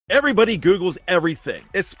Everybody Googles everything,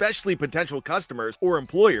 especially potential customers or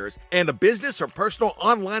employers, and a business or personal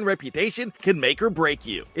online reputation can make or break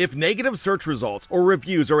you. If negative search results or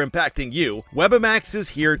reviews are impacting you, Webamax is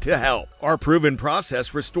here to help. Our proven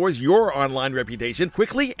process restores your online reputation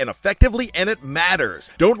quickly and effectively, and it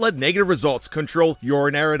matters. Don't let negative results control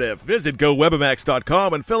your narrative. Visit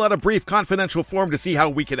GoWebamax.com and fill out a brief confidential form to see how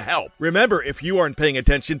we can help. Remember, if you aren't paying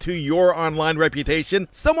attention to your online reputation,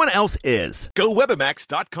 someone else is.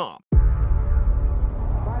 GoWebamax.com.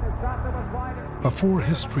 Before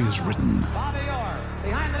history is written,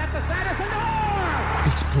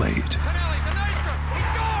 it's played.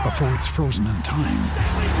 Before it's frozen in time,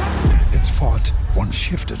 it's fought one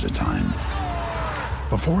shift at a time.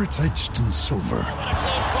 Before it's etched in silver,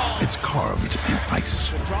 it's carved in ice.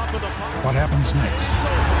 What happens next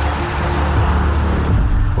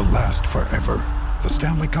will last forever. The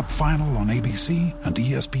Stanley Cup Final on ABC and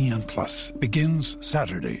ESPN Plus begins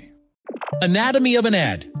Saturday. Anatomy of an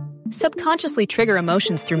ad. Subconsciously trigger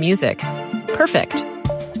emotions through music. Perfect.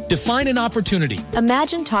 Define an opportunity.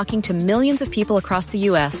 Imagine talking to millions of people across the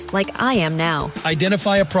U.S. like I am now.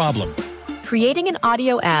 Identify a problem. Creating an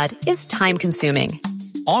audio ad is time-consuming.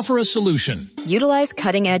 Offer a solution. Utilize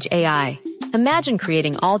cutting-edge AI. Imagine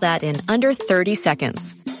creating all that in under 30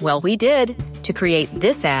 seconds. Well, we did to create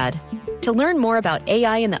this ad. To learn more about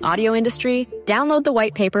AI in the audio industry, download the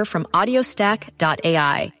white paper from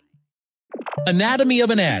audiostack.ai. Anatomy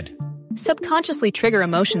of an ad. Subconsciously trigger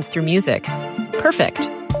emotions through music. Perfect.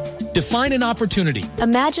 Define an opportunity.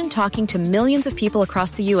 Imagine talking to millions of people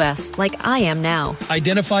across the U.S. like I am now.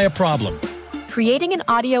 Identify a problem. Creating an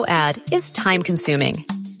audio ad is time-consuming.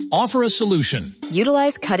 Offer a solution.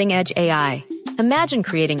 Utilize cutting-edge AI. Imagine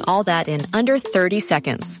creating all that in under 30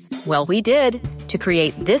 seconds. Well, we did to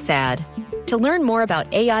create this ad. To learn more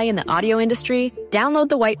about AI in the audio industry, download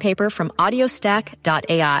the white paper from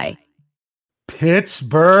audiostack.ai.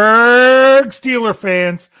 Pittsburgh Steeler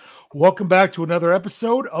fans, welcome back to another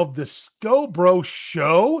episode of the Scobro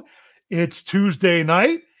Show. It's Tuesday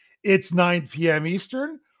night. It's 9 p.m.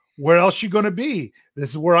 Eastern. Where else you going to be?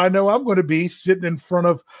 This is where I know I'm going to be, sitting in front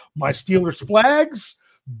of my Steelers flags,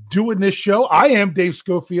 doing this show. I am Dave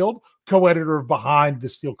Schofield, co-editor of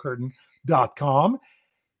BehindTheSteelCurtain.com,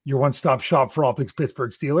 your one-stop shop for all things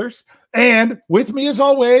Pittsburgh Steelers. And with me, as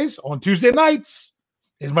always, on Tuesday nights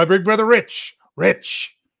is my big brother, Rich.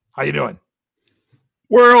 Rich, how you doing?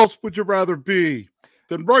 Where else would you rather be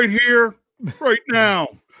than right here, right now?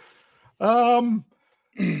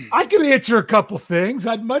 I can answer a couple things.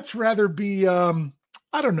 I'd much rather be, I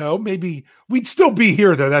don't know, maybe we'd still be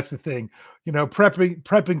here, though. That's the thing. You know,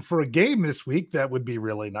 prepping for a game this week. That would be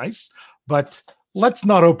really nice. But let's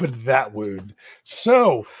not open that wound.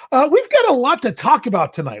 So we've got a lot to talk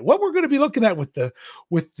about tonight. What we're going to be looking at with the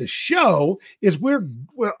show is we're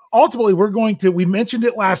going to, we mentioned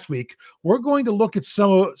it last week, we're going to look at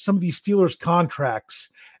some of these Steelers contracts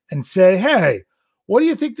and say, hey, what do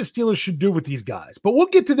you think the Steelers should do with these guys? But we'll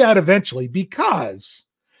get to that eventually, because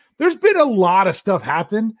there's been a lot of stuff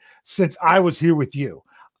happen since I was here with you.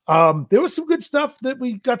 There was some good stuff that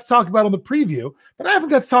we got to talk about on the preview, but I haven't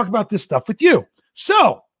got to talk about this stuff with you.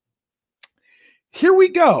 So here we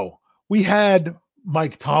go. We had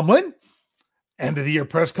Mike Tomlin, end of the year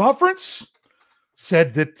press conference,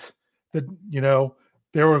 said that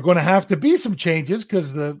there were going to have to be some changes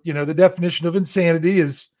because the definition of insanity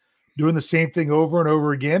is doing the same thing over and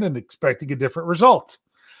over again and expecting a different result.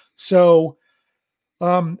 So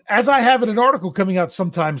as I have in an article coming out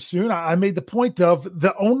sometime soon, I made the point of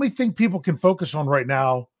the only thing people can focus on right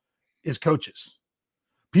now is coaches.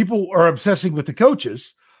 People are obsessing with the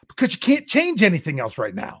coaches because you can't change anything else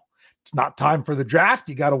right now. It's not time for the draft.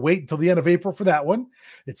 You got to wait until the end of April for that one.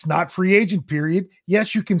 It's not free agent period.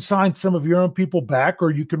 Yes, you can sign some of your own people back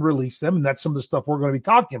or you can release them, and that's some of the stuff we're going to be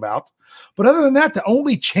talking about. But other than that, the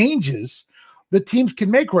only changes the teams can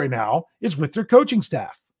make right now is with their coaching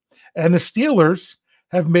staff. And the Steelers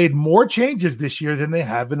have made more changes this year than they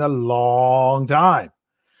have in a long time.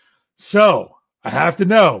 So I have to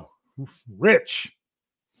know, Rich,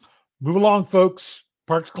 move along, folks.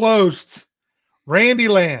 Park's closed. Randy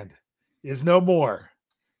Land is no more.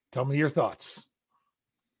 Tell me your thoughts.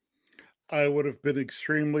 I would have been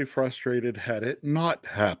extremely frustrated had it not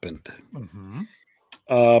happened. Mm-hmm.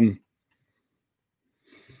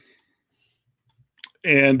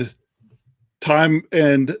 And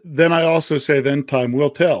then I also say, then time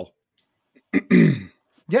will tell.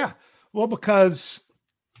 Yeah. Well, because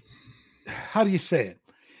how do you say it?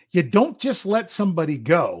 You don't just let somebody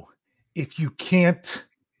go if you're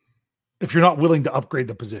not willing to upgrade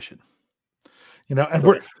the position. And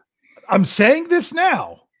I'm saying this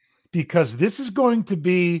now because this is going to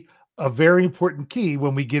be a very important key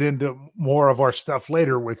when we get into more of our stuff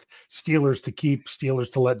later with Steelers to keep,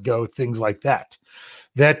 Steelers to let go, things like that.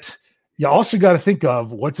 That you also got to think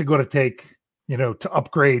of what's it going to take, to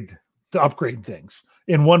upgrade things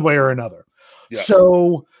in one way or another. Yes.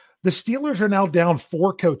 So the Steelers are now down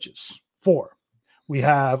 4 coaches. 4. We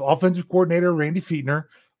have offensive coordinator Randy Fichtner.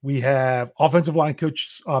 We have offensive line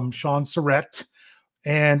coach Sean Surrett,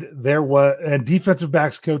 and defensive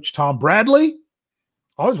backs coach Tom Bradley.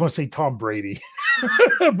 I always want to say Tom Brady,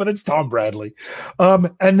 but it's Tom Bradley.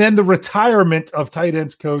 And then the retirement of tight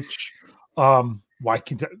ends coach. Why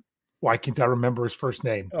can't I remember his first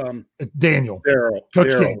name? Daniel. Daryl.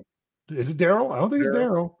 Coach Daniel. Is it Daryl? I don't think it's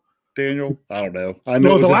Daryl. Daniel. I don't know. I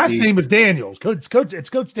know the last name is Daniel. It's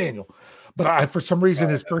Coach Daniel. But for some reason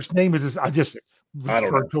his first name is I just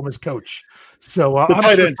referred to him as Coach. So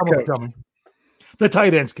I'm sure someone will tell me. The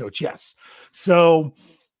tight ends coach, yes. So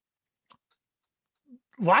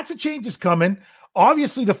lots of changes coming.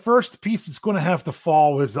 Obviously, the first piece that's going to have to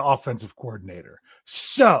fall is the offensive coordinator.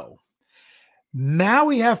 So now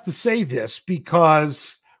we have to say this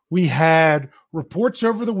because we had reports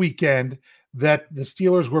over the weekend that the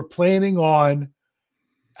Steelers were planning on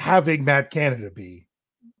having Matt Canada be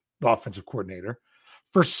the offensive coordinator.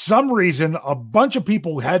 For some reason, a bunch of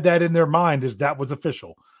people had that in their mind as that was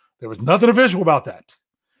official. There was nothing official about that.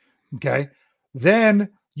 Okay. Then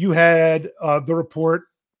you had the report.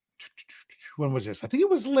 When was this? I think it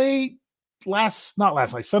was Sunday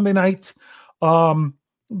night. And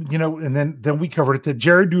then we covered it. That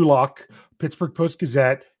Jerry Dulock, Pittsburgh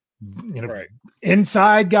Post-Gazette, right.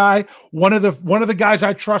 Inside guy, one of the guys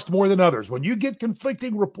I trust more than others. When you get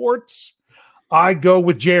conflicting reports, I go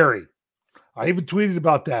with Jerry. I even tweeted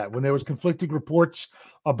about that when there was conflicting reports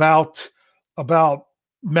about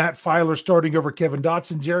Matt Filer starting over Kevin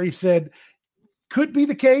Dotson. Jerry said could be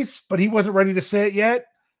the case, but he wasn't ready to say it yet.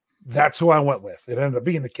 That's who I went with. It ended up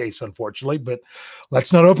being the case, unfortunately, but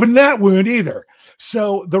let's not open that wound either.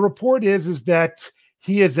 So the report is that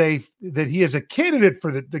he is a candidate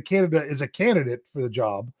for the Canada is a candidate for the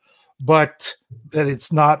job, but that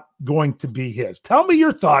it's not going to be his. Tell me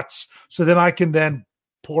your thoughts so then I can then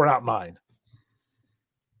pour out mine.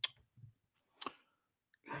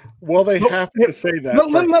 Well, they have to say that.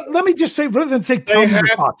 Let me just say, rather than say tell me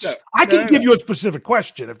your thoughts, I can give you a specific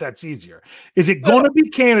question if that's easier. Is it going to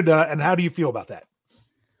be Canada, and how do you feel about that?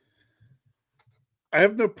 I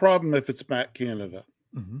have no problem if it's Matt Canada.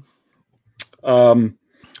 Mm-hmm.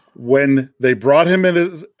 When they brought him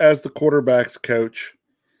in as the quarterback's coach,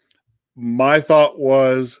 my thought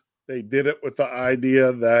was they did it with the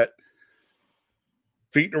idea that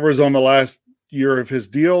Fichtner was on the last year of his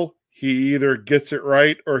deal. He either gets it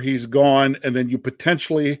right or he's gone, and then you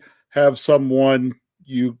potentially have someone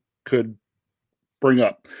you could bring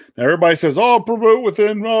up. Now, everybody says, promote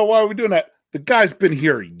within, why are we doing that? The guy's been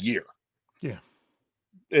here a year. Yeah.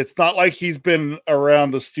 It's not like he's been around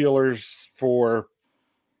the Steelers for,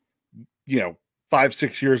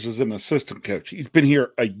 5-6 years as an assistant coach. He's been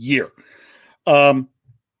here a year. The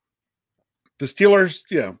Steelers,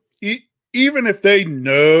 even if they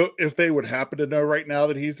would happen to know right now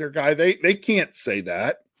that he's their guy, they can't say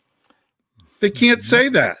that. They can't say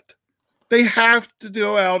that. They have to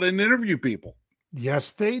go out and interview people.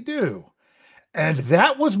 Yes, they do. And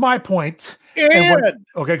that was my point.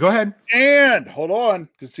 Okay, go ahead. And hold on,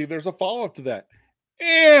 because see, there's a follow-up to that.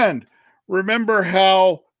 And remember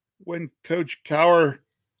how when Coach Cowher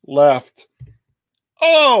left,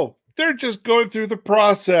 they're just going through the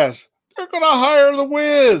process. They're going to hire the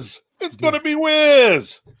Wiz. It's going to be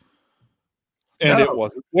Wiz. And it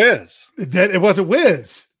wasn't Wiz. It wasn't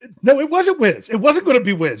Wiz. No, it wasn't Wiz. It wasn't going to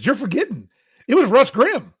be Wiz. You're forgetting. It was Russ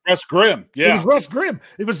Grimm. Russ Grimm, yeah. It was Russ Grimm.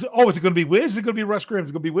 It was, is it going to be Wiz? Is it going to be Russ Grimm? Is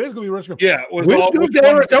it going to be Wiz? Is it going to be Russ Grimm? Yeah. It was Wiz moved to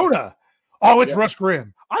Arizona. It's Russ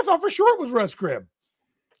Grimm. I thought for sure it was Russ Grimm.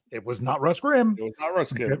 It was not Russ Grimm. It was not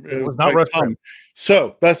Russ Grimm. It was not Russ Grimm.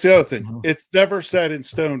 So that's the other thing. Mm-hmm. It's never set in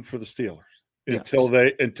stone for the Steelers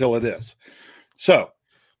until it is. So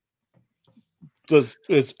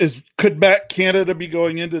could Matt Canada be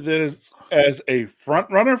going into this as a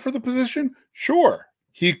front runner for the position? Sure,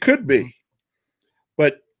 he could be.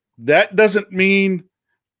 But that doesn't mean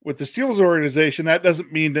with the Steelers organization, that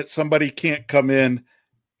doesn't mean that somebody can't come in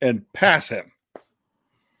and pass him.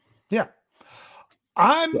 Yeah.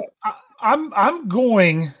 I'm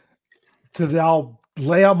going to now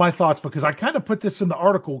lay out my thoughts because I kind of put this in the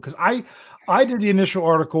article because I did the initial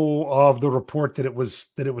article of the report that it was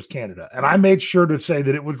Canada, and I made sure to say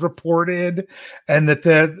that it was reported and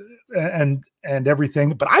and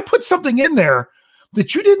everything. But I put something in there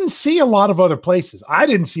that you didn't see a lot of other places. I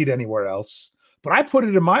didn't see it anywhere else, But I put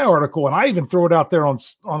it in my article, and I even throw it out there on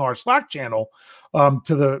our Slack channel to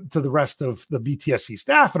the rest of the BTSC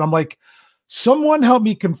staff. And I'm like, someone help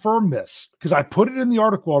me confirm this, because I put it in the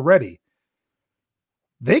article already.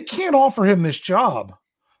 They can't offer him this job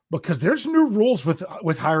because there's new rules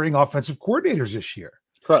with hiring offensive coordinators this year.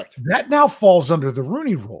 Correct. That now falls under the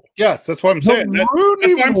Rooney Rule. Yes, that's what I'm saying. That's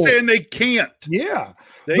why I'm saying they can't. Yeah.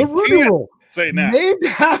 The Rooney Rule. Say that. Named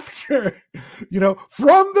after,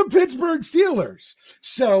 from the Pittsburgh Steelers.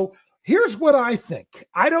 So here's what I think.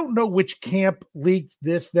 I don't know which camp leaked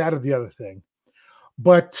this, that, or the other thing,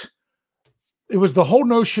 but it was the whole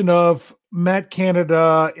notion of Matt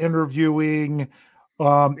Canada interviewing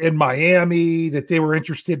in Miami, that they were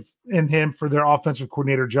interested in him for their offensive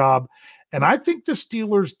coordinator job. And I think the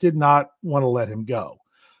Steelers did not want to let him go.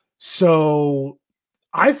 So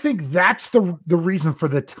I think that's the reason for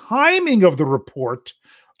the timing of the report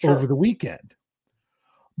over the weekend.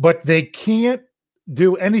 But they can't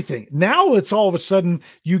do anything. Now it's all of a sudden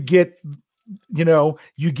you get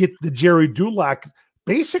the Jerry Dulac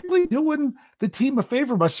basically doing the team a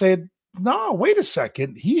favor by saying, no, wait a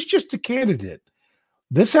second. He's just a candidate.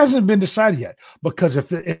 This hasn't been decided yet, because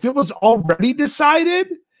if it was already decided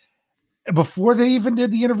before they even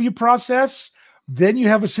did the interview process, then you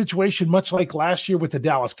have a situation much like last year with the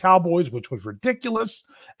Dallas Cowboys, which was ridiculous.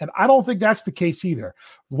 And I don't think that's the case either.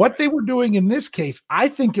 What they were doing in this case, I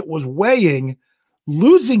think it was weighing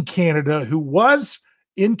losing Canada, who was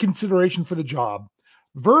in consideration for the job,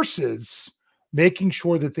 versus making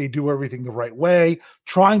sure that they do everything the right way,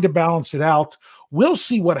 trying to balance it out. We'll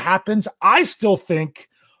see what happens. I still think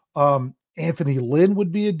Anthony Lynn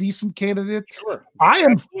would be a decent candidate. Sure. I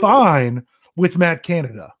am fine with Matt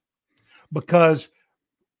Canada, because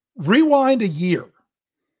rewind a year,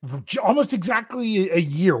 almost exactly a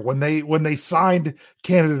year when they signed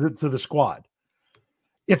Canada to the squad.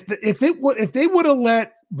 If they would have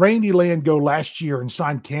let Randy Land go last year and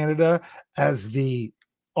signed Canada as the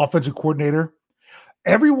offensive coordinator,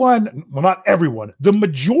 not everyone, the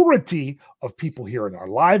majority of people here in our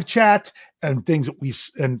live chat and things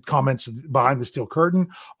that and comments behind the steel curtain,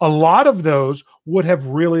 a lot of those would have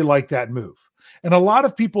really liked that move. And a lot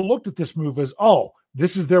of people looked at this move as, oh,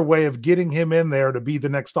 this is their way of getting him in there to be the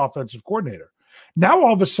next offensive coordinator. Now,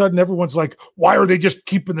 all of a sudden, everyone's like, why are they just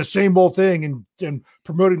keeping the same old thing and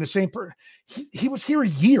promoting the same person? He was here a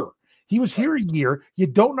year. You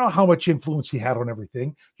don't know how much influence he had on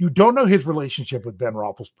everything. You don't know his relationship with Ben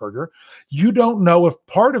Roethlisberger. You don't know if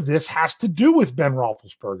part of this has to do with Ben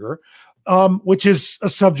Roethlisberger, which is a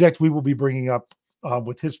subject we will be bringing up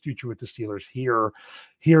with his future with the Steelers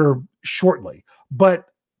here shortly. But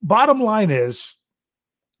bottom line is,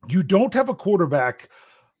 you don't have a quarterback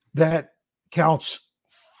that counts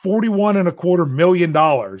 $41.25 million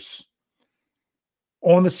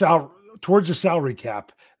on the salary towards the salary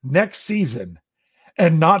cap next season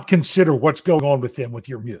and not consider what's going on with him with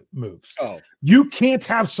your moves. Oh, you can't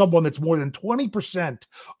have someone that's more than 20%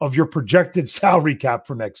 of your projected salary cap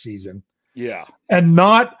for next season. Yeah. And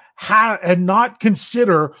not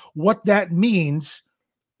consider what that means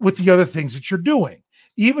with the other things that you're doing.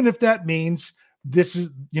 Even if that means this is,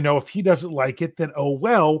 if he doesn't like it, then, oh,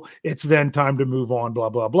 well, it's then time to move on, blah,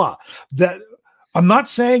 blah, blah. That I'm not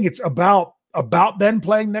saying it's about Ben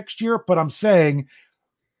playing next year, but I'm saying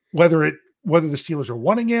whether the Steelers are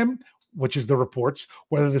wanting him, which is the reports,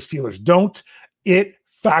 whether the Steelers don't, it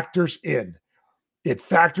factors in. It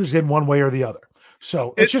factors in one way or the other.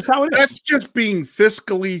 So it's just how it is. That's just being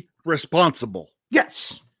fiscally responsible.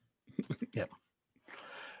 Yes. Yeah.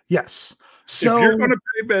 Yes. So if you're going to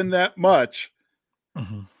pay Ben that much,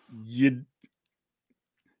 mm-hmm. you're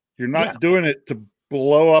not doing it to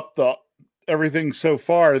blow up everything so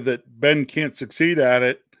far that Ben can't succeed at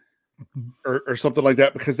it, or something like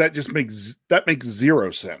that, because that makes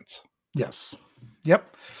zero sense. Yes.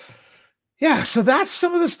 Yep. Yeah. So that's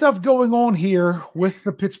some of the stuff going on here with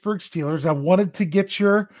the Pittsburgh Steelers. I wanted to get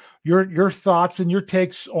your thoughts and your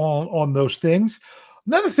takes on those things.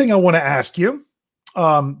 Another thing I want to ask you,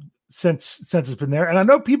 since it's been there, and I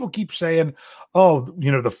know people keep saying, "Oh,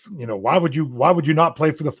 why would you not play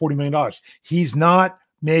for the $40 million?" He's not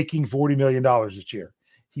making $40 million this year.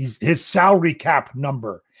 His salary cap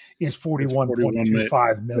number is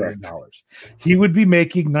 $41.25 million. He would be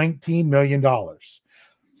making $19 million.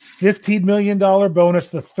 $15 million bonus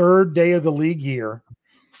the third day of the league year,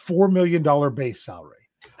 $4 million base salary.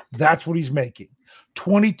 That's what he's making.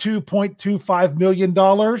 $22.25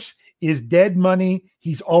 million is dead money.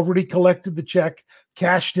 He's already collected the check,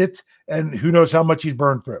 cashed it, and who knows how much he's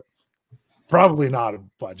burned through. Probably not a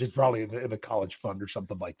budget. It's probably in the college fund or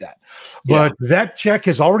something like that. But that check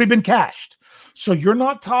has already been cashed. So you're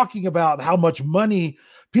not talking about how much money.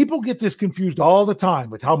 People get this confused all the time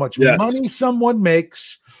with how much money someone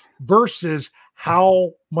makes versus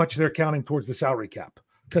how much they're counting towards the salary cap.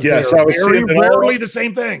 Because I was very rarely the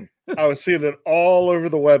same thing. I was seeing it all over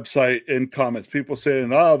the website in comments. People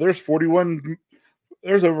saying, "Oh, there's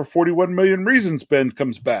over 41 million reasons Ben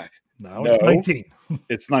comes back." No, it's 19.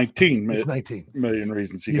 It's 19. It's 19 million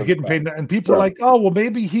reasons he's getting paid. And people are like, "Oh, well,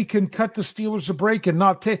 maybe he can cut the Steelers a break and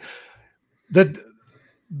not take the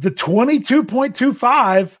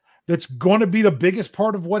 22.25 that's going to be the biggest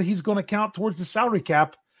part of what he's going to count towards the salary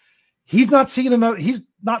cap." He's not seeing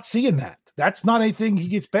that. That's not anything he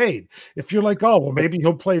gets paid. If you're like, oh, well, maybe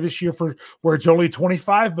he'll play this year for where it's only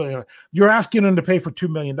 $25 million, you're asking him to pay for $2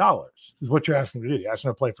 million is what you're asking him to do. You're asking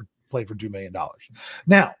him to play for $2 million.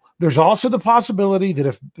 Now, there's also the possibility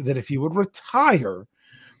that if he would retire,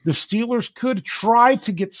 the Steelers could try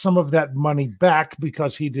to get some of that money back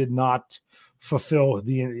because he did not fulfill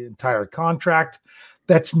the entire contract.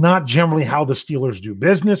 That's not generally how the Steelers do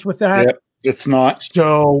business with that. Yep, it's not.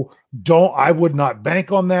 So I would not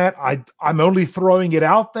bank on that. I'm only throwing it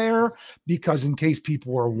out there because in case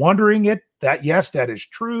people are wondering that is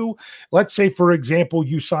true. Let's say, for example,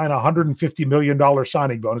 you sign a $150 million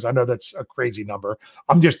signing bonus. I know that's a crazy number.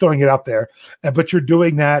 I'm just throwing it out there. But you're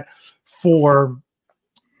doing that for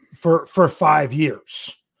 5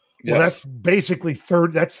 years. Yes. Well, that's basically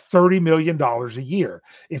 $30 million a year.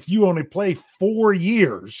 If you only play 4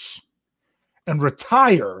 years and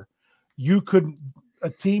retire, a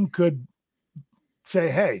team could say,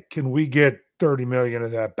 hey, can we get 30 million of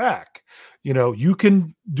that back? You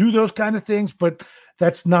can do those kind of things, but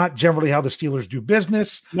that's not generally how the Steelers do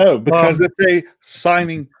business. No, because it's a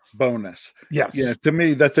signing bonus. Yes. Yeah, to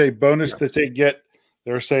me, that's a bonus that they get.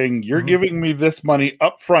 They're saying, you're giving me this money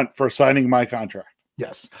up front for signing my contract.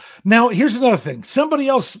 Yes. Now, here's another thing. Somebody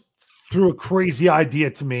else threw a crazy idea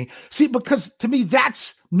to me. See, because to me,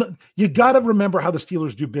 you got to remember how the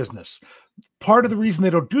Steelers do business. Part of the reason they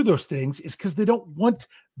don't do those things is because they don't want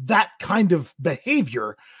that kind of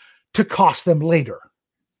behavior to cost them later.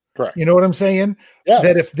 Correct. You know what I'm saying? Yes.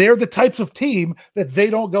 That if they're the types of team that they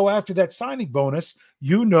don't go after that signing bonus,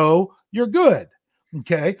 you're good.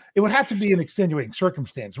 Okay. It would have to be an extenuating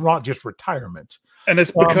circumstance, not just retirement. And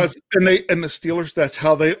it's because and the Steelers, that's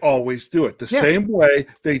how they always do it. The same way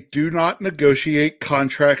they do not negotiate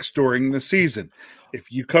contracts during the season. If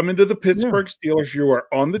you come into the Pittsburgh Steelers, you are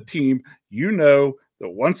on the team. You know that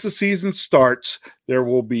once the season starts, there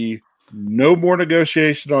will be no more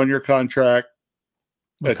negotiation on your contract.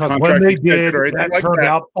 Because when they did, that turned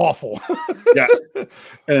out awful. Yes.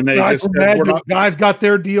 And guys got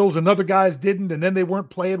their deals and other guys didn't, and then they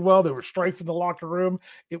weren't playing well. There was strife in the locker room.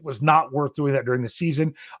 It was not worth doing that during the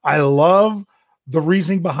season. I love the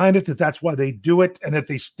reasoning behind it, that's why they do it and that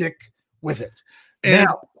they stick with it. And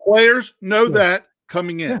players know that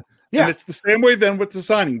coming in. Yeah. And it's the same way then with the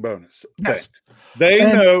signing bonus. Yes. They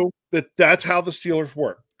know that's how the Steelers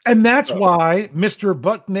work. And that's why Mr.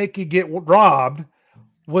 Buck Naked Get Robbed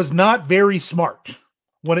was not very smart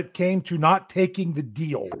when it came to not taking the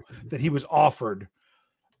deal that he was offered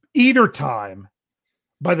either time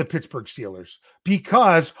by the Pittsburgh Steelers,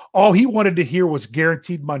 because all he wanted to hear was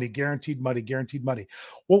guaranteed money, guaranteed money, guaranteed money.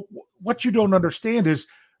 Well, what you don't understand is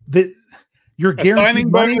that you're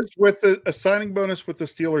guaranteed money a signing bonus with the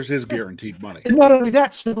Steelers is guaranteed money. And not only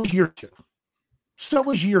that, so was year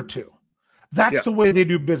two. That's the way they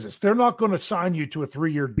do business. They're not going to sign you to a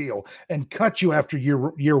 3-year deal and cut you after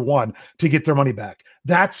year one to get their money back.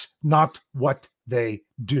 That's not what they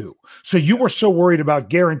do. So you were so worried about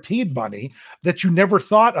guaranteed money that you never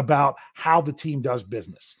thought about how the team does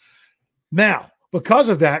business. Now, because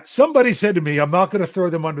of that, somebody said to me, I'm not going to throw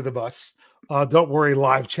them under the bus. Don't worry,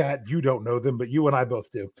 live chat. You don't know them, but you and I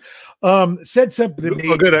both do. Said something to me.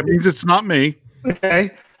 Oh, good. That means it's not me.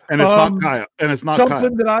 Okay. And it's not Kyle. And it's not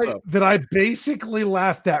something Kyle, that I basically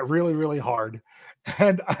laughed at really, really hard.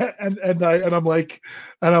 And I'm like,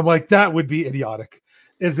 that would be idiotic.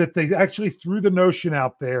 Is that they actually threw the notion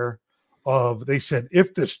out there they said,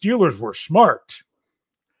 if the Steelers were smart,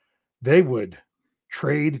 they would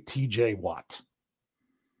trade TJ Watt.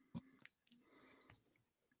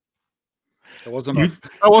 That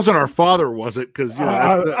wasn't our father, was it? Because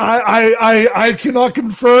I cannot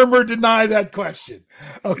confirm or deny that question.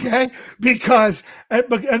 Okay, because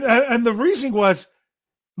and the reason was,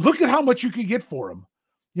 look at how much you could get for him.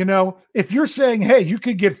 If you're saying, hey, you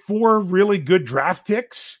could get 4 really good draft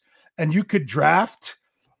picks, and you could draft,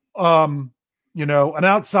 an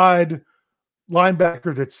outside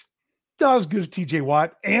linebacker that's not as good as TJ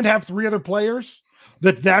Watt, and have 3 other players,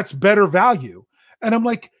 that's better value. And I'm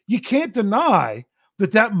like, you can't deny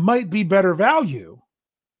that might be better value.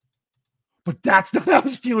 But that's not how the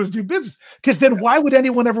Steelers do business. Because then why would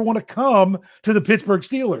anyone ever want to come to the Pittsburgh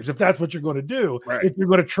Steelers if that's what you're going to do? Right. If you're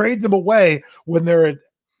going to trade them away when they're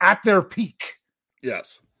at their peak.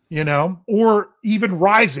 Yes. Or even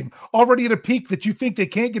rising, already at a peak that you think they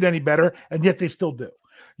can't get any better, and yet they still do.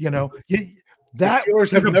 That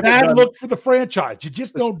is a bad look for the franchise. You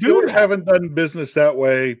just don't do that. Haven't done business that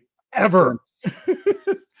way ever.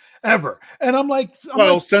 Ever. And I'm like,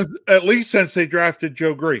 since they drafted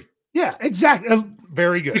Joe Green. Yeah, exactly.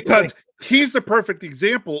 Very good. Because he's the perfect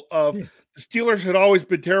example of the Steelers had always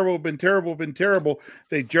been terrible.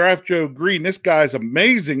 They draft Joe Green. This guy's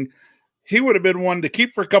amazing. He would have been one to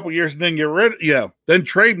keep for a couple years and then get rid of, then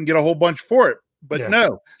trade and get a whole bunch for it. But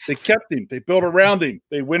no, they kept him. They built around him.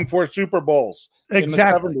 They win 4 Super Bowls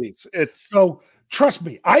exactly. in the 70s. So trust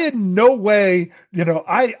me, I had no way,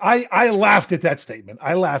 I laughed at that statement.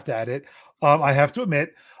 I laughed at it. I have to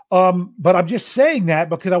admit. But I'm just saying that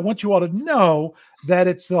because I want you all to know that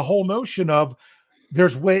it's the whole notion of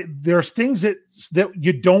there's things that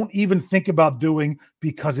you don't even think about doing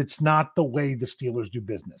because it's not the way the Steelers do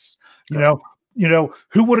business.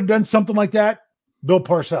 Who would have done something like that? Bill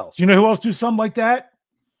Parcells. You know who else do something like that?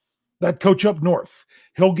 That coach up north.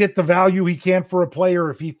 He'll get the value he can for a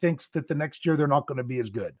player if he thinks that the next year they're not going to be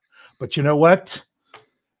as good. But you know what?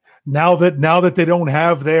 Now that they don't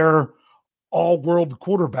have their all-world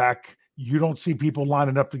quarterback, you don't see people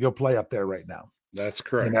lining up to go play up there right now. That's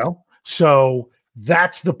correct. So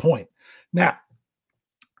that's the point. Now,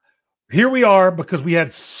 here we are because we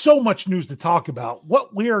had so much news to talk about.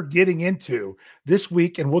 What we are getting into this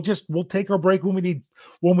week, and we'll take our break when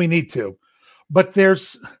we need to. But the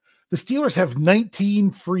Steelers have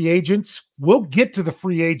 19 free agents. We'll get to the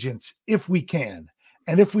free agents if we can,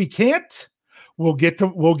 and if we can't, we'll get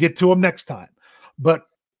to them next time. But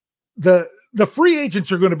the free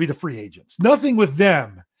agents are going to be the free agents. Nothing with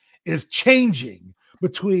them is changing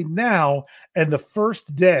between now and the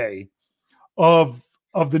first day of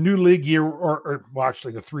the new league year, or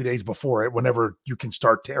actually the 3 days before it, whenever you can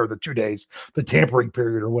start or the 2 days, the tampering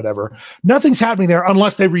period or whatever. Nothing's happening there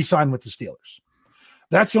unless they re-sign with the Steelers.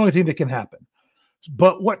 That's the only thing that can happen.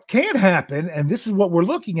 But what can happen, and this is what we're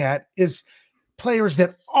looking at, is players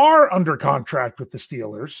that are under contract with the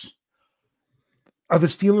Steelers. Are the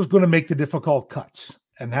Steelers going to make the difficult cuts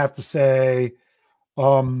and have to say,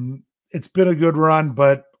 it's been a good run,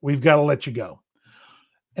 but we've got to let you go?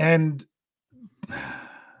 And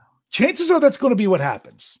chances are that's going to be what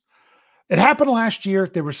happens. It happened last year.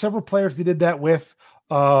 There were several players they did that with.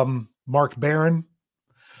 Mark Barron.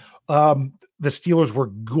 The Steelers were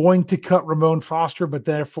going to cut Ramon Foster, but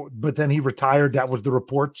then he retired. That was the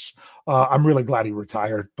reports. I'm really glad he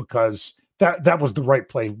retired because that was the right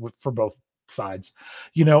play for both sides,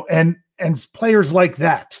 and players like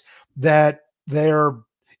that they're,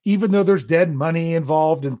 even though there's dead money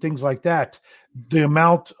involved and things like that, the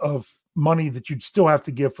amount of money that you'd still have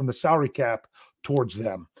to give from the salary cap towards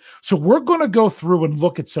them. So we're going to go through and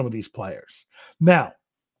look at some of these players now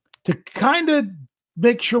to kind of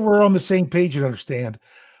make sure we're on the same page and understand.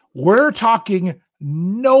 We're talking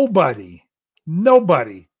nobody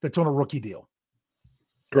that's on a rookie deal.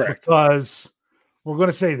 Correct. Because we're going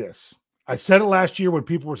to say this. I said it last year when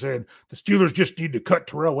people were saying the Steelers just need to cut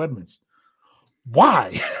Terrell Edmunds.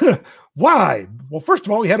 Why? Why? Well, first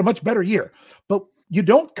of all, he had a much better year, but you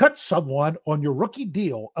don't cut someone on your rookie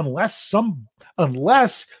deal unless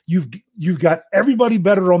you've got everybody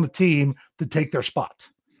better on the team to take their spot,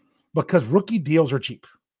 because rookie deals are cheap.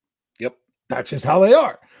 Yep. That's just how they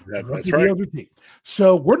are. That's right.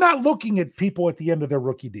 So we're not looking at people at the end of their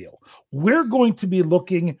rookie deal. We're going to be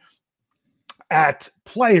looking at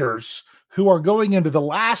players who are going into the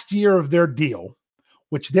last year of their deal,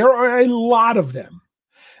 which there are a lot of them.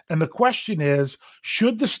 And the question is,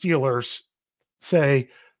 should the Steelers say,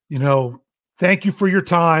 thank you for your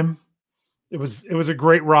time. It was a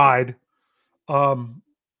great ride.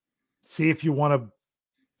 See if you want to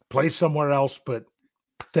play somewhere else, but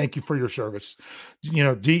thank you for your service. Do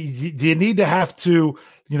you need to have to,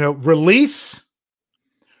 release,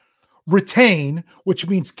 retain, which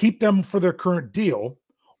means keep them for their current deal,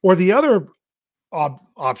 or the other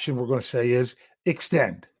option we're going to say is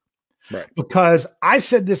extend. Right. Because I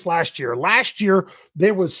said this last year. Last year,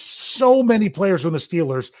 there was so many players on the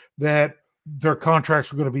Steelers that their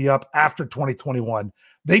contracts were going to be up after 2021.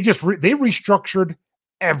 They restructured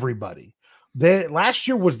everybody. Last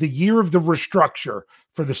year was the year of the restructure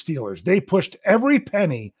for the Steelers. They pushed every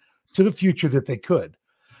penny to the future that they could.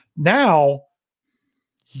 Now,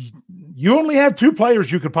 you only have 2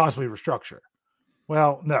 players you could possibly restructure.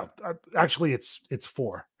 Well, no, actually it's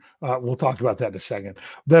 4. We'll talk about that in a second.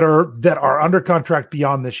 That are under contract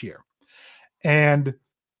beyond this year, and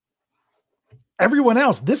everyone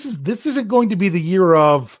else. This isn't going to be the year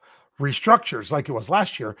of restructures like it was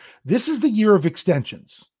last year. This is the year of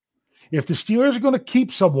extensions. If the Steelers are going to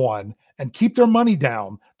keep someone and keep their money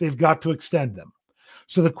down, they've got to extend them.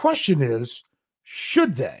 So the question is,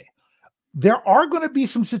 should they? There are going to be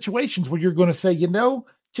some situations where you're going to say,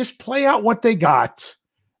 just play out what they got,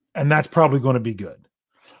 and that's probably going to be good.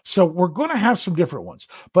 So we're going to have some different ones.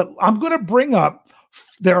 But I'm going to bring up,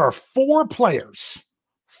 there are four players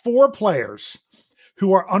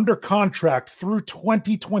who are under contract through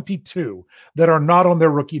 2022 that are not on their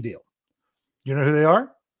rookie deal. You know who they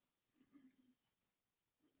are?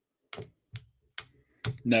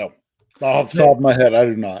 No. Off the top of my head, I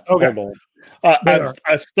do not. Okay. Hold on.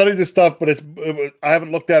 I studied this stuff, but I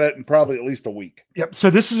haven't looked at it in probably at least a week. Yep. So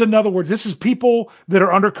this is, in other words, this is people that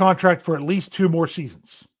are under contract for at least 2 more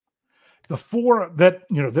seasons. The 4 that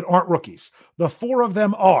aren't rookies. The 4 of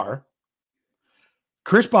them are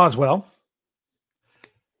Chris Boswell,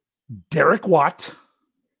 Derek Watt,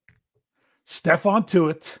 Stephon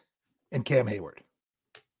Tuitt, and Cam Hayward.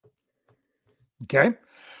 Okay.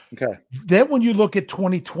 Then when you look at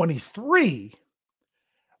 2023,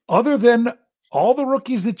 other than all the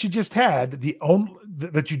rookies that you just had,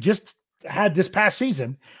 that you just had this past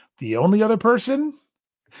season, the only other person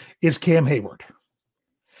is Cam Hayward.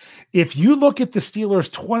 If you look at the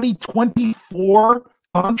Steelers' 2024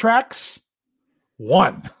 contracts,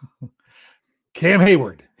 1, Cam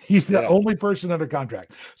Hayward. He's the only person under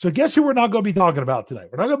contract. So guess who we're not going to be talking about tonight?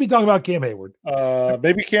 We're not going to be talking about Cam Hayward.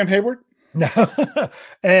 Maybe Cam Hayward? No.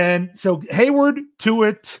 And so Hayward,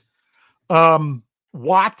 Tuitt,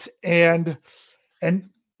 Watt, and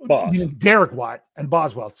Derek Watt and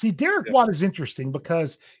Boswell. See, Derek Watt is interesting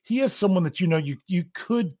because he is someone that you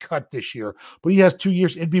could cut this year, but he has 2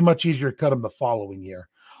 years. It'd be much easier to cut him the following year.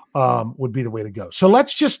 Would be the way to go. So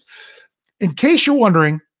let's just, in case you're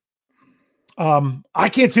wondering, I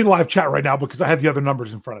can't see the live chat right now because I have the other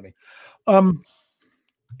numbers in front of me.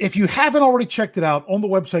 If you haven't already checked it out on the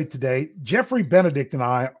website today, Jeffrey Benedict and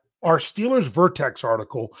I, our Steelers Vertex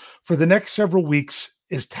article for the next several weeks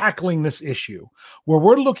is tackling this issue where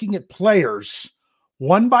we're looking at players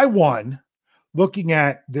one by one, looking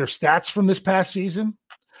at their stats from this past season.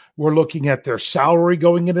 We're looking at their salary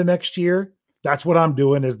going into next year. That's what I'm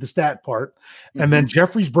doing is the stat part. And then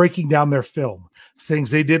Jeffrey's breaking down their film,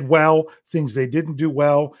 things they did well, things they didn't do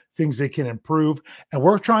well, things they can improve. And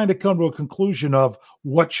we're trying to come to a conclusion of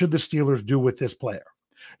what should the Steelers do with this player.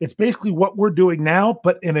 It's basically what we're doing now,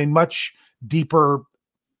 but in a much deeper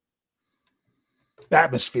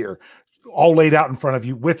atmosphere, all laid out in front of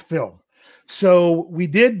you with film. So we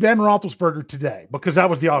did Ben Roethlisberger today because that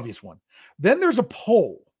was the obvious one. Then there's a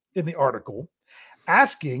poll in the article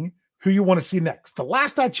asking who you want to see next. The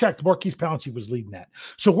last I checked, Marquise Pouncey was leading that.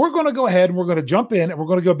 So we're going to go ahead and we're going to jump in and we're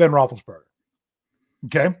going to go Ben Roethlisberger.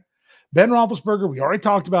 Okay. Ben Roethlisberger, we already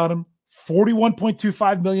talked about him.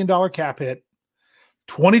 $41.25 million cap hit,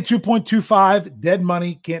 22.25 dead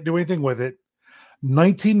money. Can't do anything with it.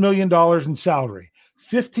 $19 million in salary,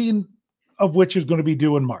 15 of which is going to be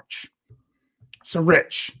due in March. So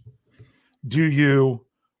Rich, do you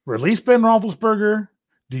release Ben Roethlisberger?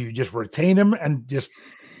 Do you just retain him and just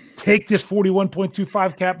take this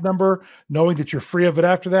 41.25 cap number, knowing that you're free of it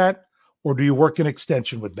after that? Or do you work an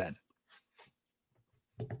extension with Ben?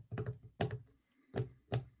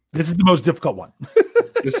 This is the most difficult one.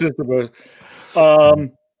 This is the most.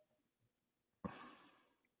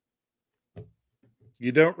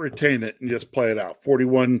 You don't retain it and just play it out.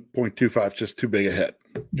 41.25 is just too big a hit.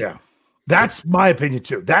 Yeah. That's my opinion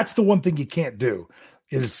too. That's the one thing you can't do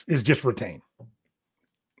is just retain.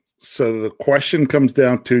 So the question comes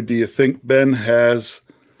down to, do you think Ben has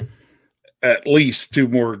at least 2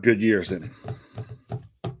 more good years in him?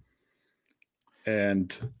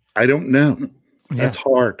 And I don't know. That's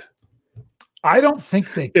hard. I don't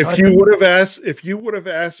think they If you would have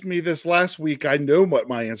asked me this last week, I know what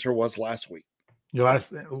my answer was last week. Your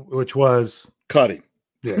last, which was cut him.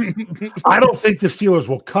 Yeah. I don't think the Steelers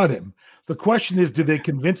will cut him. The question is, do they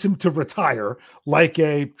convince him to retire like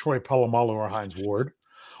a Troy Polamalu or Hines Ward?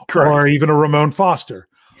 Correct. Or even a Ramon Foster?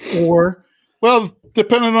 Or, well,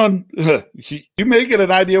 depending on you may get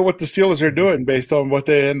an idea what the Steelers are doing based on what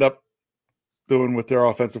they end up doing with their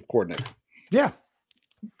offensive coordinator. Yeah,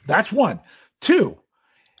 that's one. 2,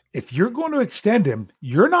 if you're going to extend him,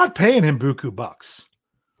 you're not paying him buku bucks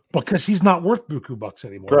because he's not worth buku bucks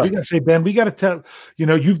anymore. Correct. We got to say, Ben, we got to tell,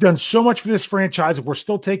 you've done so much for this franchise. We're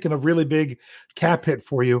still taking a really big cap hit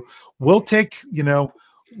for you. We'll take,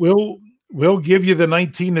 We'll give you the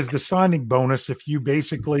 19 as the signing bonus if you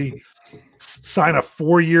basically sign a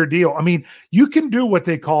 4-year deal. I mean, you can do what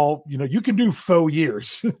they call, you can do faux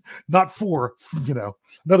years, not 4, in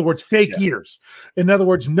other words, fake years. In other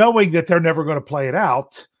words, knowing that they're never going to play it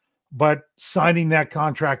out, but signing that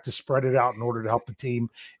contract to spread it out in order to help the team,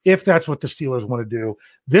 if that's what the Steelers want to do.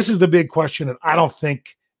 This is the big question, and I don't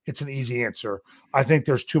think it's an easy answer. I think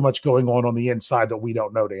there's too much going on the inside that we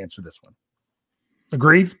don't know to answer this one.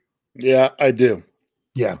 Agreed? Yeah, I do.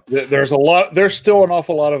 Yeah. There's still an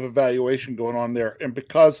awful lot of evaluation going on there. And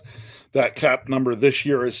because that cap number this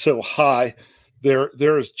year is so high,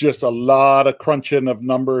 there is just a lot of crunching of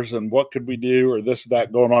numbers and what could we do or this or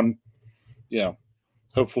that going on.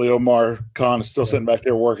 Hopefully Omar Khan is still sitting back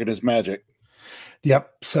there working his magic.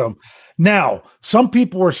 Yep. So now some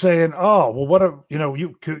people were saying, oh, well,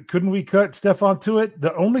 couldn't we cut Stephon Tuitt?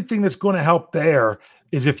 The only thing that's going to help there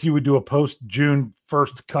is if you would do a post June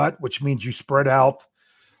 1st cut, which means you spread out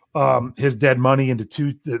his dead money into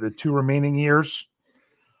the 2 remaining years.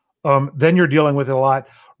 Then you're dealing with it a lot.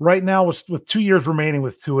 Right now, with 2 years remaining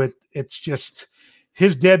with Tuitt, it's just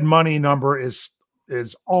his dead money number is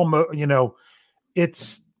almost,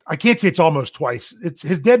 I can't say it's almost twice. It's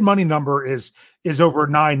his dead money number is over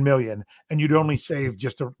 $9 million, and you'd only save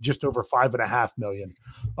just over $5.5 million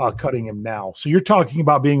cutting him now. So you're talking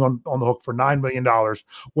about being on the hook for $9 million,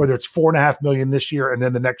 whether it's $4.5 million this year and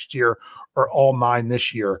then the next year, or all 9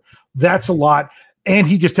 this year. That's a lot, and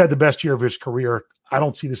he just had the best year of his career. I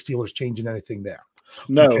don't see the Steelers changing anything there.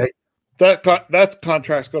 No. Okay. That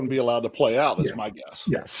contract's going to be allowed to play out, is my guess.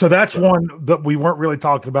 Yeah, so that's one that we weren't really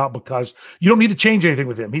talking about because you don't need to change anything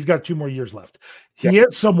with him. He's got 2 more years left. He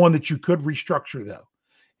is someone that you could restructure, though.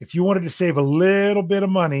 If you wanted to save a little bit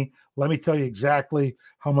of money, let me tell you exactly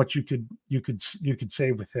how much you could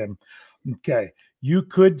save with him. Okay, you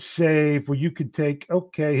could save. Well, you could take.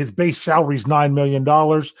 Okay, his base salary is $9 million.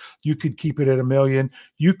 You could keep it at $1 million.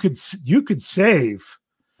 You could save.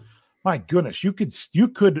 My goodness, you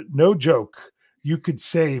could, no joke, you could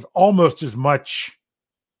save almost as much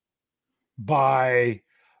by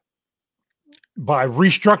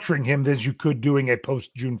restructuring him as you could doing a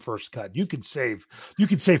post June 1st cut. You could save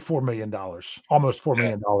 $4 million, almost $4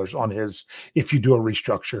 million on his if you do a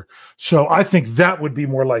restructure. So I think that would be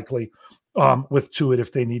more likely with Tuitt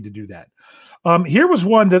if they need to do that. Here was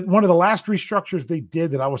one of the last restructures they did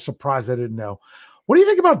that I was surprised I didn't know. What do you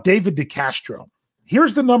think about David DeCastro?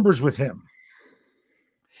 Here's the numbers with him.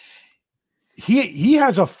 He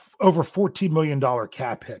has over $14 million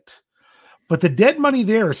cap hit, but the dead money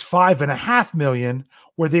there is $5.5 million,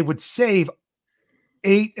 where they would save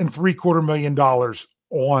 $8.75 million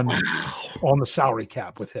on the salary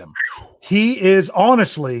cap with him. He is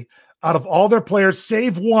honestly, out of all their players,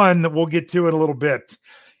 save one that we'll get to in a little bit,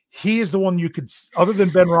 he is the one you could, other than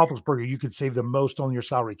Ben Roethlisberger, you could save the most on your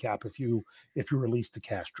salary cap if you release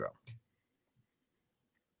DeCastro.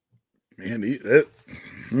 Man,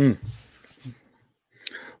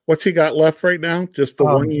 what's he got left right now? Just the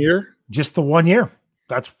 1 year? Just the 1 year.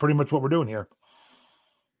 That's pretty much what we're doing here.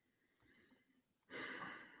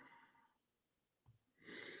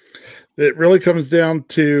 It really comes down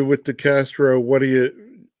to, with DeCastro, what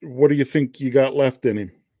do you think you got left in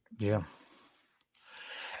him? Yeah.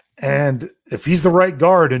 And if he's the right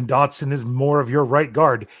guard and Dotson is more of your right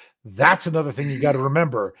guard, that's another thing you got to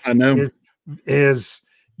remember. I know. Is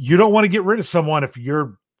you don't want to get rid of someone if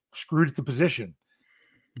you're screwed at the position.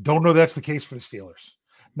 Don't know that's the case for the Steelers.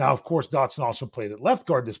 Now, of course, Dotson also played at left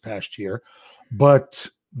guard this past year, but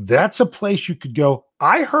that's a place you could go.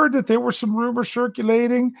 I heard that there were some rumors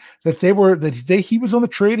circulating that he was on the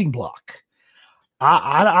trading block.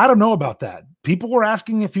 I don't know about that. People were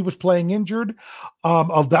asking if he was playing injured.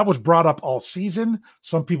 That was brought up all season.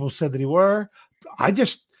 Some people said that he were.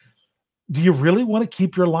 Do you really want to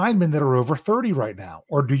keep your linemen that are over 30 right now?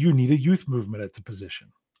 Or do you need a youth movement at the position?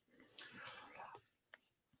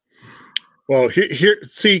 Well, here,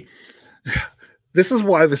 see, this is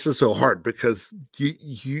why this is so hard, because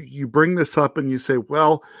you bring this up and you say,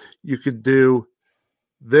 well, you could do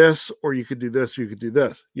this, or you could do this, or you could do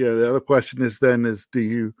this. The other question is do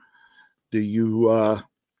you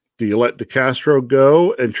let DeCastro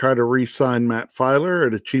go and try to re-sign Matt Filer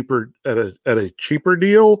at a cheaper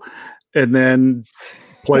deal, and then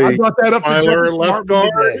play Filer left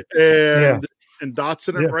guard and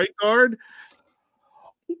Dotson at right guard?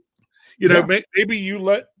 Maybe you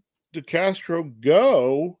let DeCastro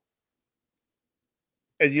go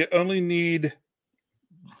and you only need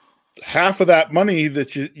half of that money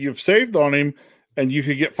that you've saved on him, and you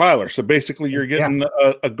could get Filer. So basically you're getting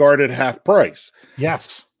a guard at half price.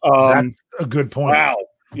 Yes. That's a good point. Wow.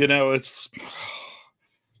 It's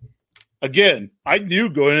again, I knew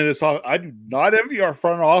going into this, I do not envy our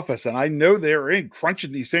front office, and I know they're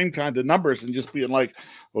crunching these same kind of numbers and just being like,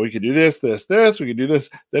 well, we can do this, we can do this.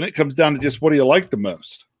 Then it comes down to just what do you like the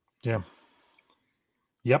most? Yeah.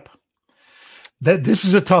 Yep. This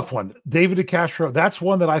is a tough one. David DeCastro, that's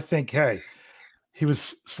one that I think, hey, he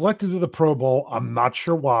was selected to the Pro Bowl. I'm not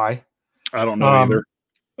sure why. I don't know either.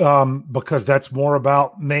 Because that's more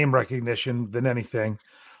about name recognition than anything.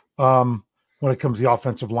 When it comes to the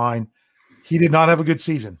offensive line, he did not have a good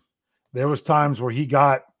season. There was times where he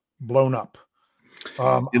got blown up.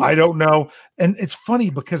 I don't know. And it's funny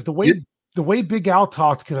because the way Big Al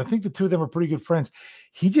talked, because I think the two of them are pretty good friends,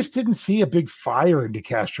 he just didn't see a big fire in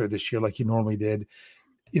DeCastro this year like he normally did.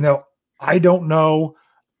 I don't know.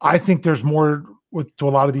 I think there's more to a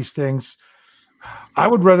lot of these things. I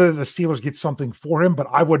would rather the Steelers get something for him, but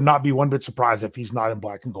I would not be one bit surprised if he's not in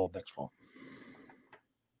black and gold next fall.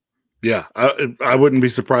 Yeah, I wouldn't be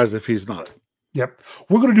surprised if he's not. Yep.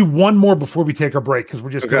 We're going to do one more before we take our break because we're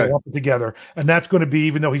just going to lump it together. And that's going to be,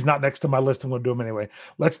 even though he's not next to my list, I'm going to do him anyway.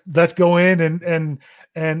 Let's go in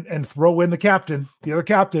and throw in the other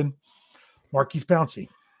captain, Maurkice Pouncey.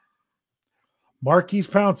 Maurkice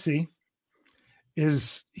Pouncey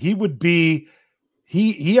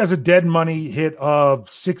he has a dead money hit of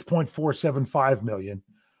 $6.475 million,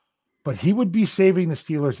 but he would be saving the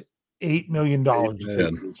Steelers $8 million if they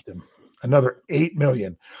released him. Another $8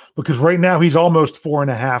 million, because right now he's almost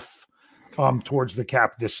 4.5 towards the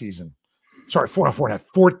cap this season. Sorry, 4.5,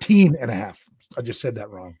 14.5. I just said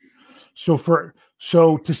that wrong. So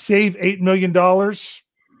to save $8 million,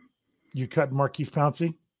 you cut Maurkice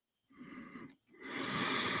Pouncey?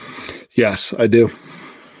 Yes, I do.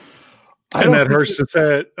 And that hurts to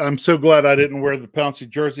say it. I'm so glad I didn't wear the Pouncey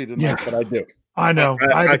jersey tonight, but I do. I know.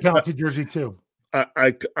 I had a Pouncey jersey too.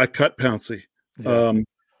 I cut Pouncey. Yeah.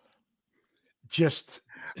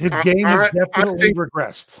 His game has definitely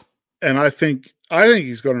regressed. And I think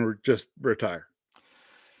he's going to just retire.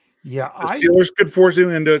 Yeah. The Steelers could force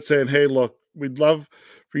him into it, saying, hey, look, we'd love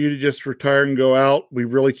for you to just retire and go out. We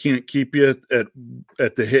really can't keep you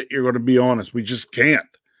at the hit you're going to be on us. We just can't.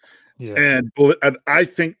 Yeah. And I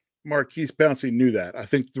think Maurkice Pouncey knew that. I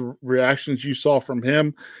think the reactions you saw from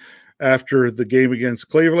him after the game against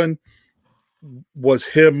Cleveland was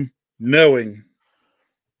him knowing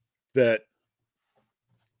that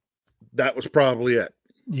was probably it.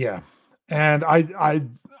 Yeah. And I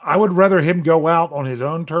would rather him go out on his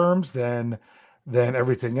own terms than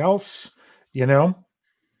everything else,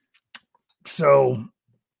 So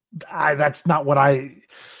that's not what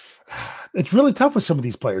it's really tough with some of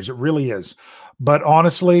these players. It really is. But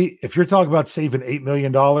honestly, if you're talking about saving $8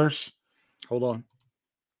 million, hold on.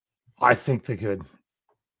 I think they could.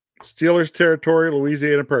 Steelers territory,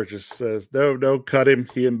 Louisiana Purchase says, no, cut him.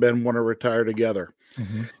 He and Ben want to retire together.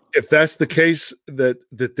 Mm-hmm. If that's the case, that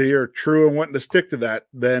they are true and wanting to stick to that,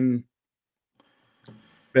 then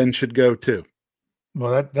Ben should go too.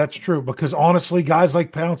 Well, that's true, because honestly, guys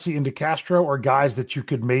like Pouncey and DeCastro are guys that you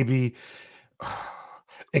could maybe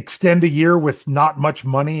extend a year with not much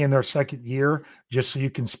money in their second year, just so you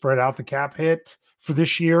can spread out the cap hit for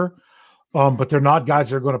this year. But they're not guys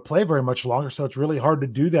that are going to play very much longer, so it's really hard to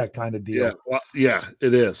do that kind of deal. Yeah, well, yeah,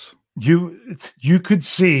 it is. You could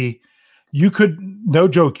see, no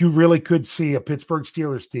joke, you really could see a Pittsburgh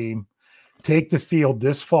Steelers team take the field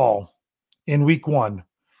this fall in week 1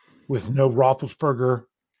 with no Roethlisberger,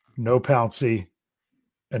 no Pouncey,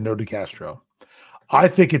 and no DeCastro. I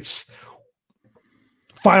think it's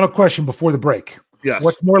final question before the break. Yes.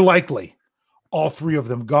 What's more likely, all 3 of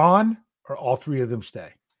them gone or all 3 of them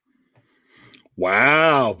stay?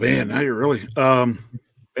 Wow, man, now you're really,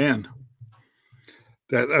 man.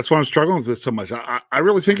 That's why I'm struggling with this so much. I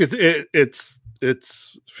really think it's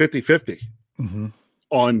 50-50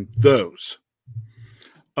 on those.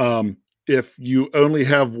 If you only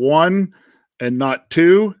have 1 and not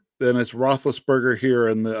 2, then it's Roethlisberger here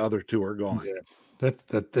and the other 2 are gone. Yeah.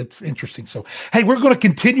 That's interesting. So, hey, we're going to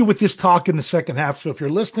continue with this talk in the second half. So if you're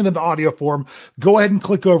listening in the audio form, go ahead and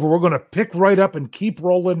click over. We're going to pick right up and keep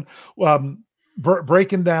rolling,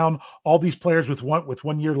 breaking down all these players with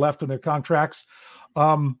 1 year left in their contracts.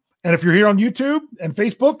 And if you're here on YouTube and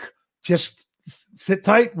Facebook, just sit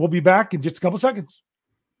tight. We'll be back in just a couple seconds.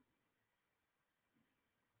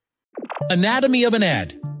 Anatomy of an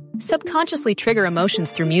ad. Subconsciously trigger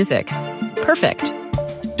emotions through music. Perfect.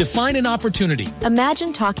 Define an opportunity.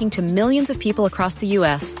 Imagine talking to millions of people across the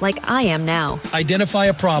U.S. like I am now. Identify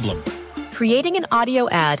a problem. Creating an audio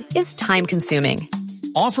ad is time-consuming.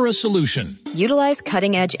 Offer a solution. Utilize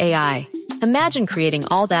cutting-edge AI. Imagine creating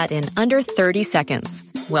all that in under 30 seconds.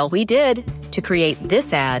 Well, we did to create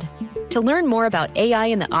this ad. To learn more about AI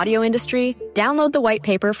in the audio industry, download the white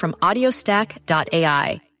paper from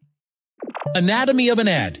audiostack.ai. Anatomy of an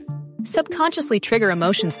ad. Subconsciously trigger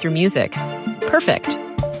emotions through music. Perfect.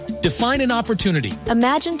 Define an opportunity.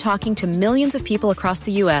 Imagine talking to millions of people across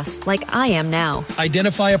the U.S. like I am now.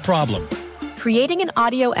 Identify a problem. Creating an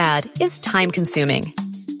audio ad is time-consuming.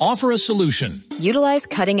 Offer a solution. Utilize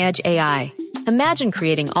cutting-edge AI. Imagine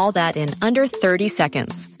creating all that in under 30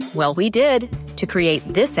 seconds. Well, we did to create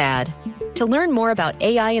this ad. To learn more about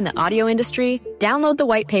AI in the audio industry, download the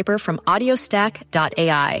white paper from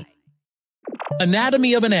audiostack.ai.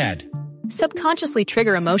 Anatomy of an ad. Subconsciously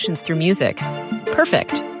trigger emotions through music.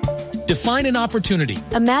 Perfect. Define an opportunity.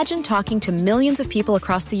 Imagine talking to millions of people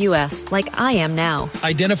across the U.S. like I am now.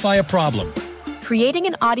 Identify a problem. Creating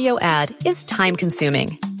an audio ad is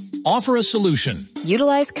time-consuming. Offer a solution.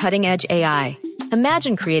 Utilize cutting-edge AI.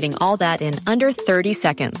 Imagine creating all that in under 30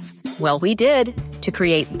 seconds. Well, we did to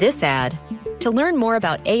create this ad. To learn more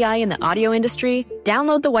about AI in the audio industry,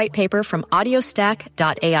 download the white paper from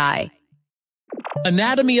audiostack.ai.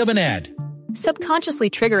 Anatomy of an ad. Subconsciously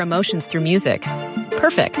trigger emotions through music.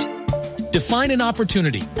 Perfect. Define an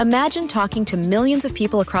opportunity. Imagine talking to millions of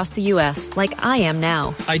people across the U.S. like I am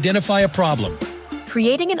now. Identify a problem.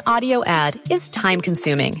 Creating an audio ad is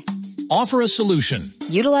time-consuming. Offer a solution.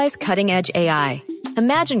 Utilize cutting-edge AI.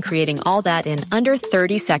 Imagine creating all that in under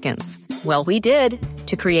 30 seconds. Well, we did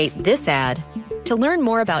to create this ad. To learn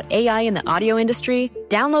more about AI in the audio industry,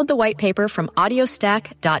 download the white paper from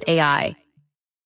audiostack.ai.